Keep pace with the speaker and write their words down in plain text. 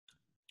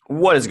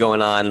What is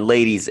going on,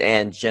 ladies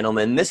and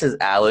gentlemen? This is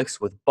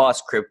Alex with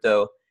Boss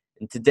Crypto,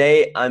 and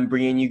today I'm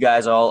bringing you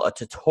guys all a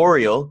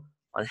tutorial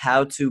on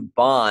how to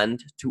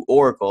bond to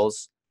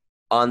oracles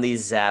on the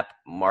Zap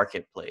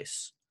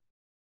marketplace.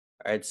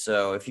 All right,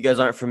 so if you guys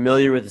aren't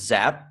familiar with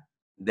Zap,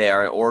 they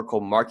are an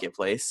Oracle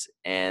marketplace,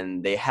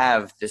 and they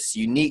have this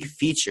unique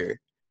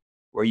feature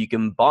where you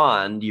can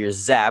bond your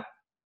Zap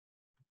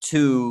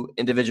to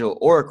individual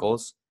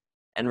oracles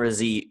and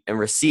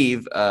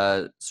receive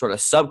a sort of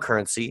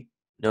subcurrency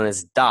known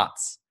as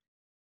dots.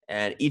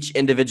 And each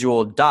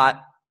individual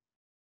dot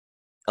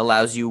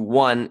allows you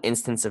one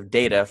instance of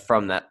data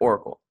from that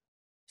oracle.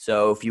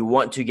 So if you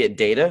want to get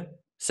data,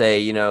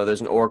 say,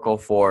 there's an oracle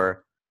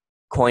for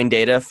coin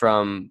data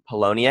from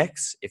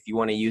Poloniex. If you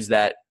want to use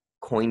that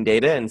coin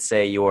data and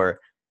say your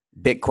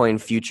Bitcoin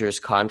futures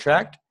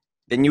contract,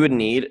 then you would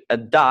need a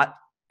dot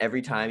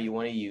every time you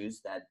want to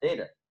use that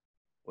data,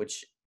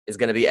 which is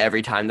going to be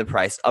every time the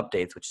price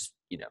updates, which is,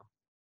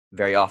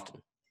 very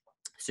often.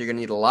 So you're going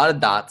to need a lot of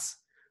dots,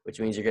 which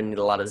means you're going to need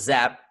a lot of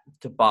Zap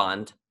to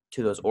bond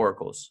to those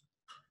oracles.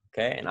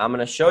 Okay, and I'm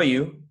going to show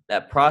you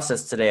that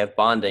process today of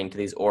bonding to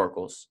these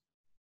oracles.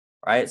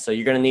 All right, so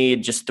you're going to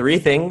need just three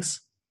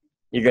things.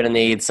 You're going to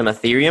need some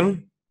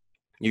Ethereum,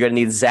 you're going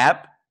to need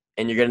Zap,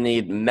 and you're going to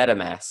need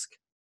MetaMask.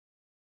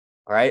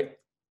 All right,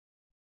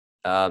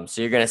 so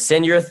you're going to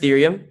send your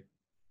Ethereum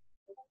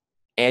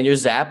and your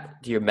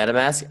Zap to your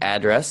MetaMask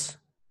address,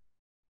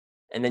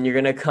 and then you're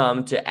going to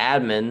come to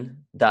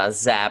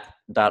admin.zap.org.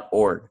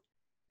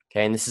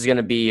 Okay, and this is going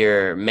to be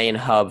your main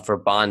hub for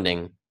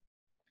bonding,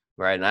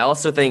 right? And I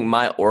also think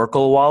my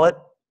Oracle wallet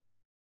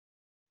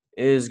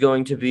is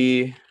going to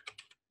be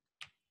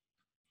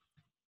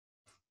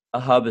a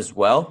hub as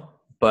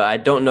well, but I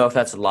don't know if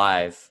that's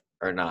live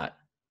or not.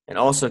 And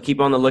also keep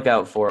on the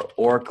lookout for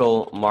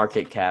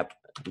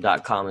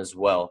oraclemarketcap.com as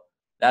well.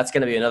 That's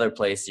going to be another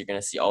place you're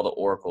going to see all the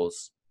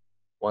oracles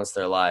once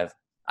they're live.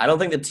 I don't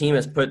think the team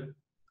has put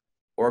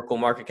Oracle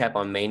Market Cap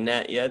on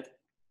mainnet yet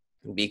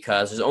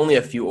because there's only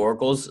a few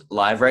oracles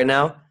live right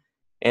now,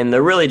 and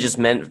they're really just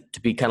meant to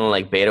be kind of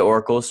like beta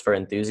oracles for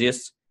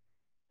enthusiasts,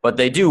 but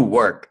they do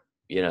work,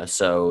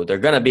 so they're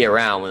going to be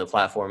around when the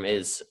platform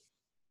is,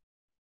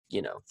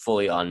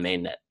 fully on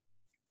mainnet.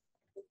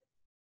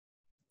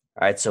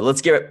 All right, so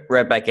let's get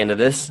right back into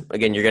this.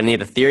 Again, you're going to need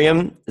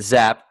Ethereum,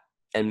 Zap,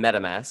 and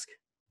MetaMask,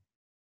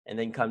 and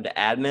then come to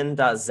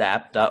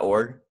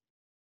admin.zap.org.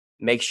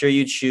 Make sure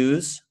you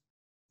choose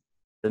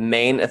the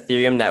main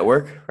Ethereum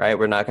network, right?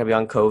 We're not going to be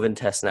on Cove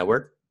test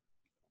network.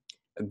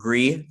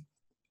 Agree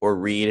or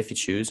read if you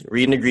choose.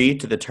 Read and agree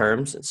to the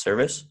terms and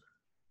service.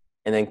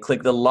 And then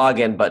click the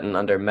login button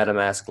under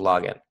MetaMask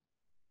login.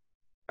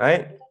 All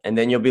right? And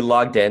then you'll be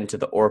logged in to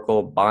the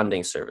Oracle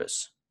bonding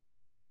service.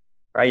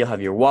 All right? You'll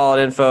have your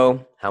wallet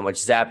info, how much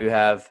Zap you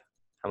have,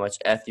 how much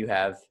ETH you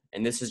have.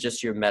 And this is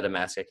just your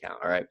MetaMask account,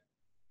 all right?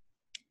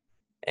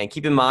 And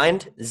keep in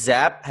mind,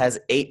 Zap has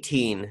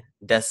 18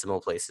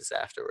 decimal places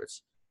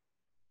afterwards.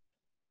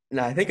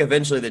 Now, I think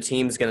eventually the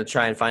team is going to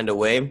try and find a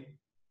way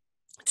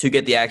to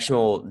get the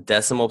actual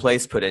decimal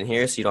place put in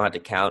here so you don't have to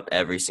count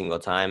every single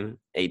time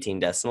 18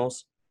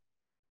 decimals.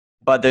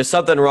 But there's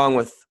something wrong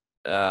with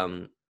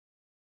the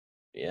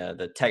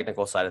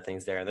technical side of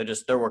things there. And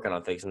they're working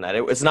on fixing that.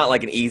 It's not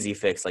like an easy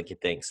fix like you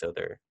think, so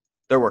they're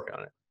working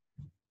on it.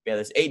 Yeah,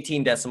 there's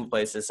 18 decimal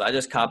places, so I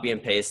just copy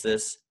and paste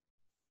this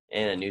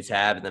in a new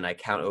tab, and then I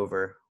count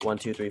over 1,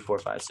 2, 3, 4,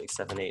 5, 6,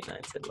 7, 8, 9,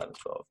 10, 11,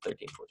 12,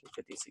 13, 14,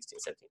 15, 16,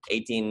 17,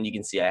 18. You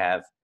can see I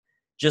have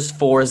just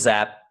 4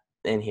 Zap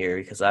in here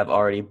because I've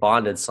already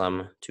bonded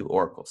some to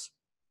oracles.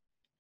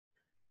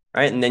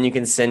 All right, and then you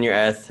can send your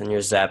ETH and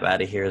your Zap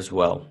out of here as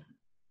well.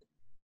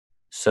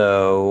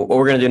 So what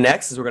we're going to do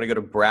next is we're going to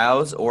go to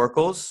Browse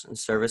Oracles and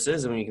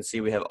Services, and you can see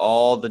we have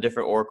all the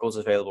different oracles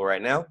available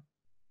right now.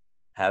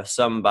 Have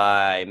some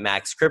by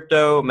Max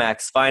Crypto,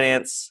 Max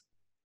Finance,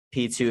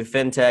 P2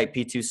 FinTech,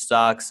 P2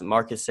 Stocks,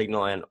 Market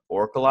Signal, and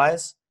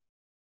Oracleize.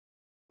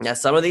 Now,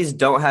 some of these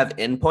don't have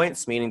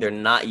endpoints, meaning they're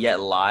not yet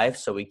live,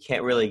 so we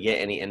can't really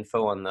get any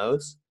info on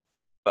those.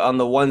 But on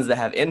the ones that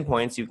have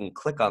endpoints, you can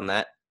click on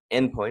that,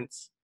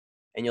 endpoints,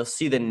 and you'll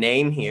see the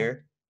name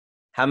here,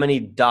 how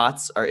many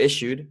dots are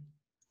issued,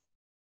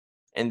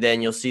 and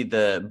then you'll see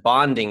the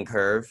bonding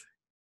curve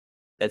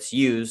that's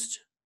used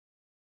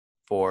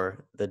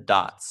for the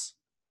dots,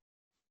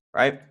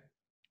 right?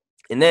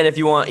 And then if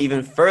you want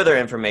even further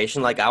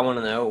information, like I want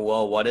to know,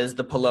 well, what is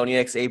the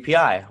Poloniex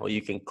API? Well,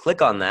 you can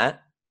click on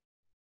that,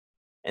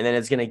 and then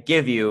it's going to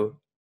give you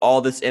all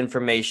this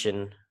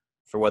information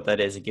for what that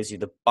is. It gives you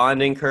the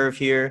bonding curve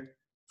here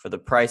for the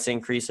price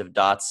increase of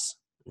dots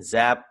and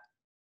Zap.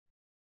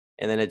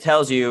 And then it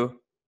tells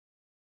you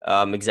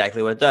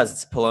exactly what it does.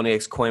 It's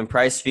Poloniex coin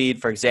price feed.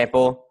 For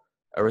example,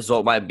 a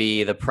result might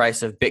be the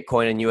price of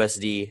Bitcoin and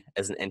USD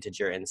as an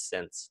integer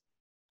instance.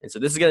 And so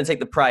this is going to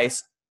take the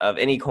price of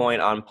any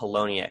coin on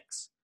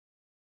Poloniex,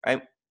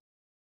 right?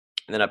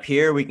 And then up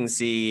here we can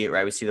see,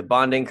 right, we see the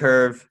bonding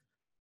curve,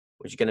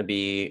 which is going to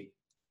be,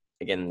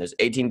 again, there's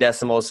 18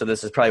 decimals, so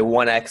this is probably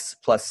 1x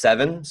plus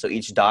 7. So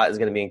each dot is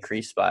going to be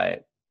increased by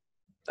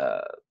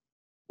 1x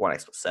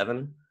plus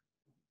 7.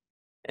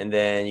 And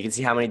then you can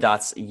see how many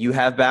dots you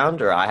have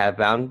bound or I have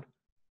bound,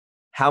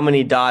 how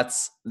many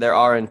dots there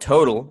are in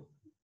total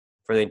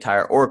for the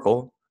entire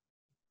Oracle,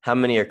 how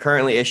many are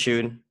currently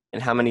issued,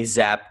 and how many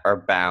Zap are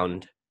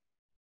bound.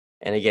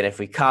 And again, if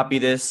we copy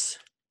this,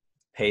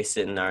 paste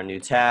it in our new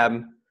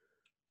tab,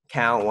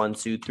 count 1,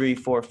 2, 3,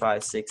 4,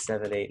 5, 6,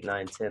 7, 8,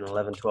 9, 10,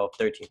 11, 12,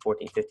 13,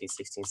 14, 15,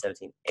 16,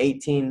 17,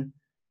 18.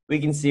 We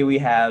can see we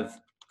have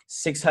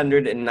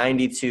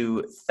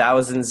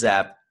 692,000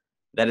 Zap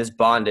that is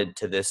bonded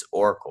to this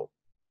Oracle.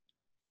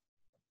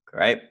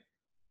 Right?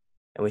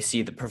 And we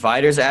see the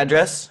provider's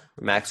address,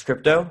 Max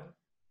Crypto,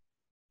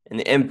 and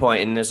the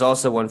endpoint, and there's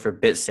also one for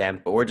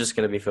Bitstamp, but we're just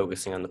going to be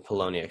focusing on the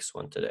Poloniex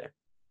one today.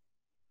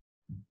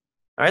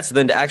 All right, so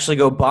then to actually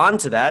go bond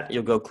to that,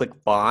 you'll go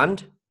click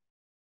bond.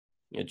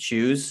 You'll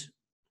choose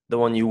the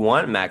one you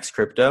want, Max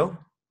Crypto,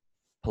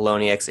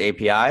 Poloniex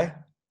API,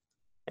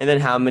 and then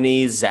how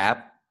many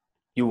Zap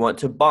you want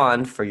to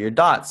bond for your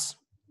dots.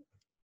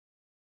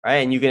 Right,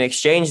 and you can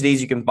exchange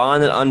these. You can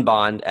bond and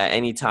unbond at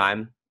any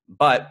time,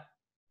 but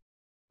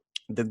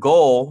the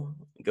goal,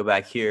 go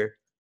back here,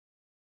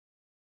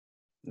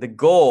 the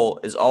goal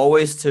is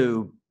always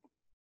to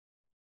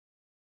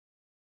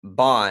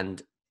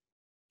bond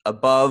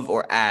above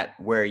or at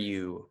where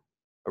you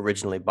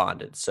originally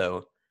bonded.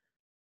 So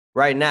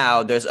right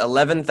now, there's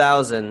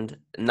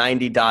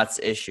 11,090 dots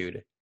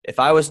issued. If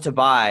I was to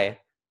buy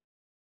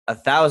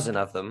 1,000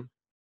 of them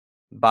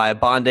by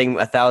bonding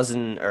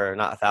 1,000, or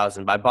not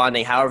 1,000, by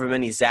bonding however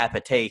many Zap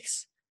it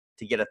takes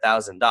to get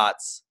 1,000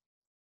 dots,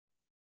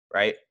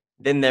 right?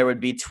 Then there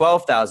would be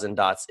 12,000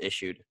 dots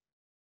issued.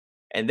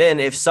 And then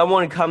if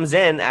someone comes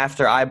in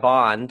after I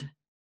bond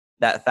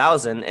that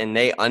 1,000 and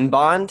they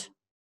unbond,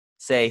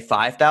 say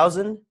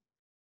 5,000,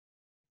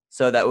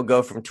 so that would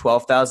go from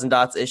 12,000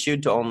 dots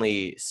issued to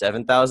only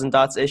 7,000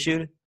 dots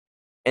issued.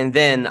 And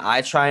then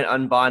I try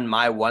and unbond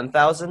my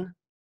 1,000.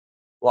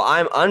 Well,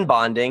 I'm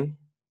unbonding.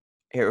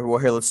 Here,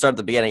 let's start at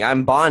the beginning.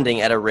 I'm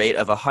bonding at a rate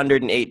of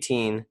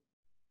 118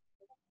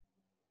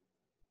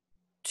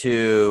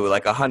 to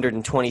like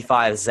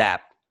 125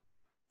 Zap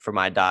for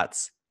my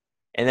dots.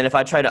 And then if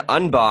I try to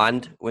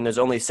unbond when there's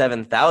only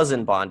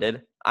 7,000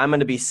 bonded, I'm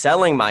going to be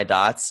selling my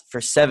dots for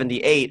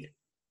 78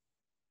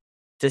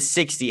 to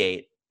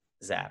 68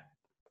 Zap.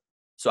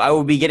 So I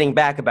will be getting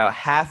back about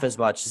half as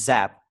much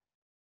Zap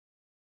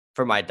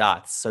for my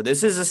dots. So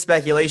this is a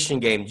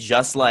speculation game,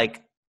 just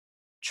like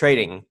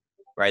trading,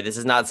 right? This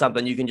is not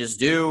something you can just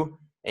do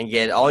and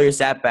get all your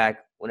Zap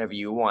back whenever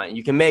you want.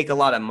 You can make a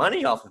lot of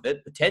money off of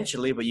it,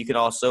 potentially, but you can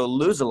also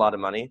lose a lot of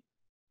money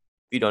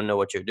if you don't know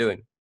what you're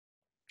doing,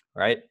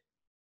 right?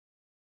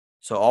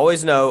 So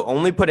always know,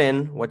 only put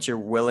in what you're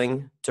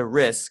willing to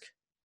risk,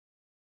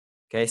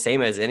 okay?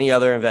 Same as any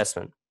other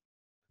investment,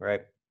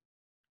 right?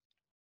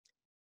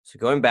 So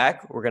going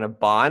back, we're going to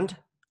bond,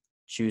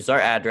 choose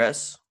our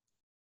address,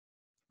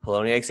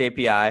 Poloniex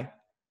API.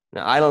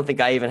 Now, I don't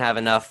think I even have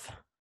enough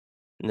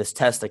in this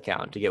test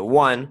account to get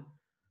one,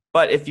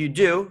 but if you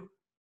do,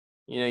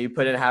 you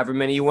put in however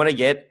many you want to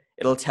get,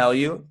 it'll tell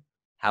you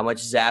how much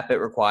Zap it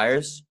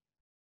requires,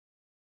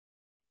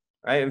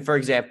 right? And for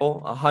example,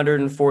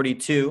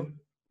 142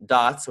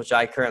 dots, which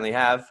I currently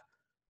have,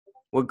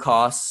 would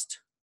cost,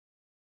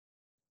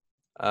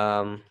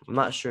 I'm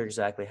not sure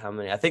exactly how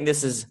many. I think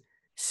this is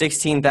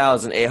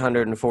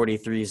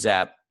 16,843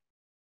 Zap,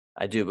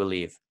 I do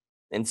believe.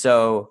 And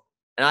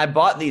I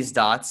bought these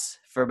dots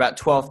for about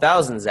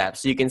 12,000 Zap.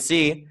 So you can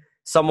see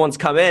someone's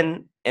come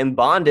in and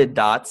bonded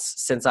dots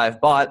since I've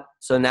bought.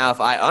 So now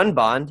if I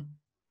unbond,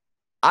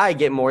 I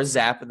get more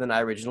Zap than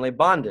I originally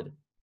bonded,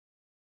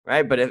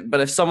 right?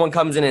 But if someone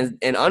comes in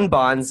and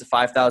unbonds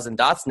 5,000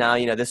 dots now,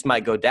 this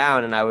might go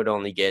down and I would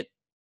only get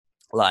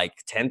like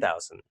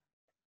 10,000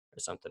 or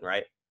something,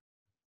 right?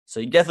 So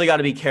you definitely got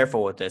to be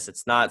careful with this.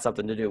 It's not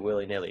something to do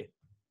willy-nilly.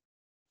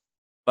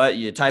 But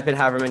you type in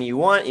however many you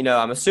want.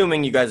 I'm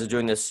assuming you guys are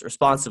doing this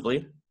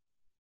responsibly,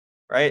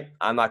 right?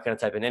 I'm not going to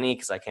type in any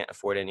because I can't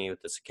afford any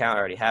with this account. I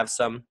already have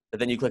some. But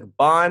then you click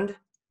bond,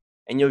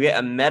 and you'll get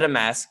a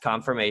MetaMask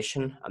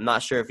confirmation. I'm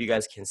not sure if you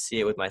guys can see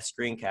it with my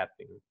screen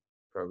capping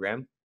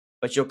program,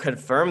 but you'll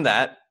confirm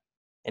that,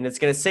 and it's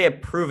going to say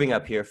approving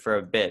up here for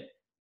a bit.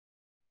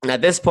 And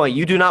at this point,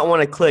 you do not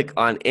want to click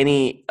on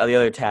any of the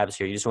other tabs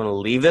here. You just want to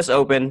leave this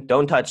open.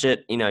 Don't touch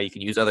it. You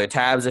can use other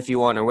tabs if you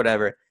want or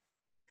whatever,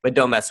 but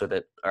don't mess with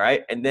it, all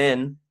right? And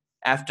then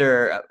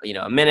after,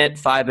 a minute,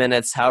 5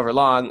 minutes, however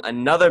long,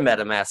 another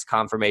MetaMask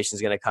confirmation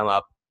is going to come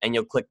up, and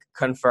you'll click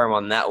confirm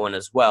on that one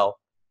as well.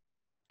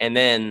 And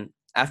then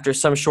after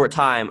some short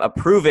time,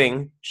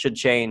 approving should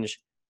change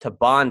to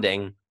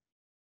bonding,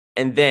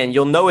 and then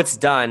you'll know it's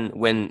done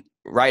when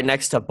right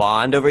next to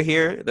bond over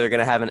here, they're going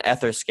to have an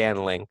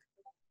Etherscan link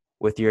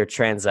with your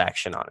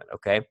transaction on it,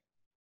 okay?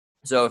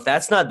 So if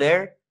that's not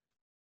there,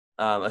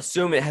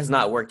 assume it has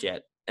not worked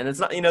yet. And it's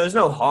not, there's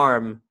no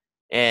harm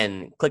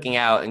in clicking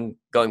out and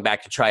going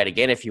back to try it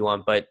again if you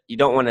want, but you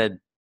don't want to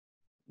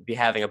be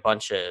having a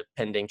bunch of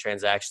pending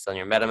transactions on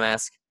your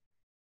MetaMask,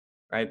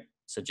 right?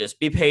 So just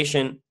be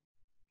patient.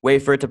 wait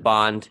for it to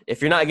bond.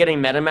 If you're not getting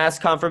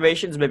MetaMask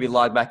confirmations, maybe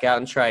log back out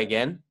and try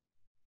again.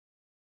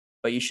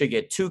 But you should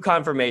get 2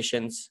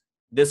 confirmations.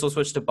 This will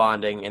switch to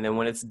bonding, and then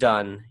when it's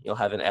done, you'll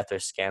have an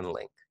Etherscan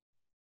link.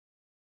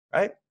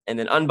 Right? And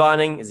then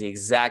unbonding is the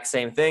exact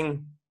same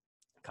thing.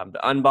 Come to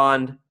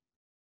unbond,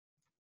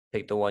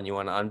 pick the one you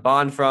want to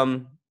unbond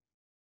from,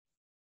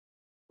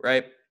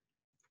 right?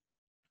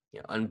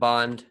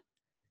 Unbond,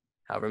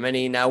 however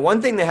many. Now,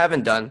 one thing they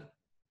haven't done,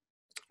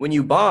 when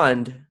you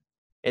bond,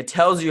 it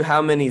tells you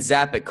how many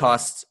Zap it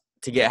costs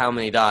to get how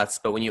many dots,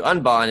 but when you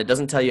unbond, it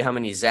doesn't tell you how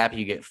many Zap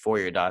you get for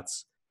your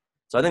dots.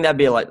 So I think that'd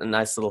be a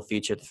nice little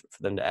feature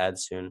for them to add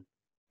soon.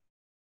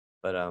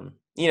 But,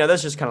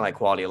 that's just kind of like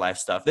quality of life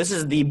stuff. This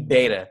is the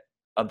beta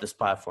of this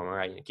platform, all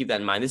right? Keep that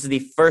in mind. This is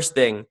the first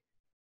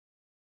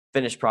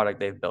finished product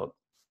they've built,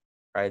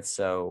 right?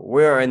 So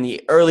we're in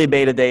the early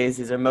beta days.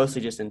 These are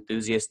mostly just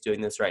enthusiasts doing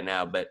this right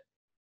now. But,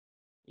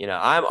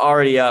 I'm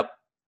already up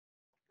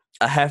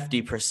a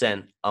hefty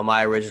 % on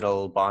my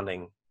original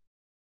bonding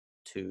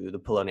to the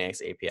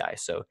Poloniex API.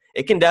 So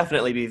it can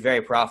definitely be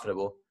very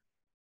profitable.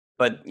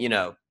 But,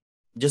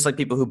 just like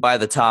people who buy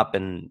the top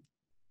and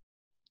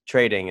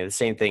trading, the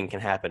same thing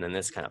can happen in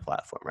this kind of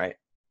platform, right?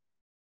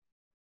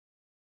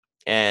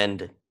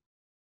 And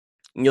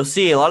you'll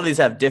see a lot of these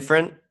have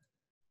different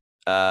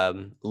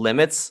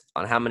limits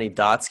on how many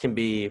dots can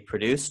be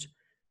produced.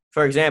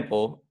 For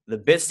example, the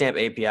Bitstamp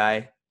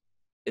API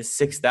is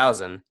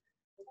 6,000.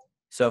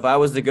 So if I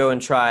was to go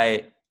and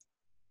try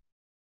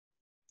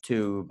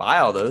to buy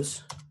all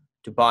those,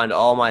 to bond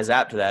all my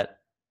Zap to that,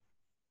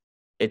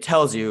 it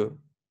tells you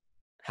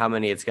how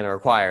many it's going to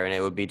require, and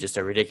it would be just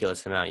a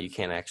ridiculous amount. You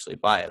can't actually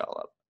buy it all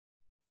up.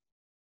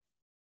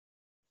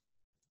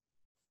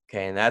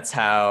 Okay, and that's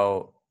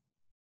how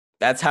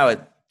it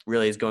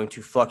really is going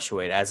to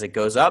fluctuate. As it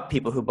goes up,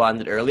 people who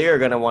bonded earlier are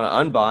going to want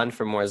to unbond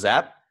for more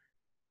Zap.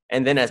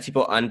 And then as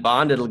people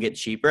unbond, it'll get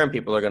cheaper, and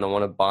people are going to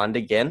want to bond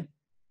again.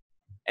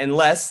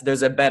 Unless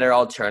there's a better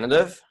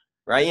alternative,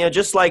 right?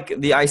 Just like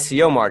the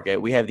ICO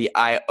market, we have the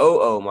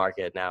IOO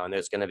market now, and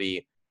there's going to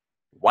be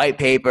white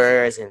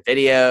papers and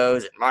videos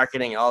and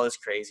marketing, all this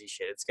crazy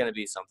shit. It's going to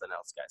be something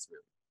else, guys,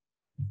 really.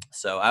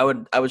 So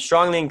I would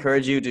strongly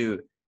encourage you to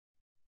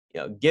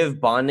give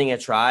bonding a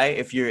try.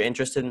 If you're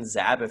interested in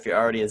Zap, if you're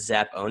already a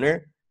Zap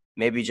owner,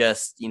 maybe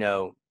just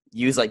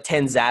use like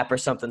 10 Zap or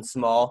something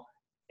small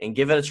and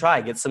give it a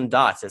try. Get some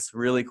dots. It's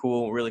really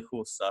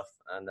cool stuff.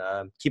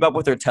 And keep up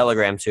with their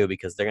Telegram too,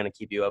 because they're going to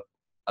keep you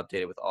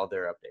updated with all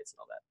their updates and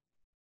all that.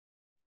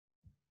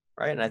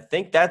 Right, and I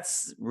think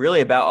that's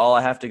really about all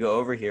I have to go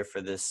over here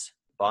for this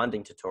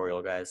bonding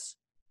tutorial, guys.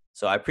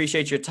 So I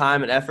appreciate your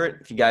time and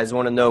effort. If you guys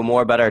want to know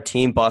more about our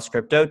team, Boss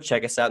Crypto,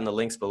 check us out in the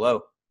links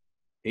below.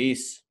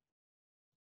 Peace.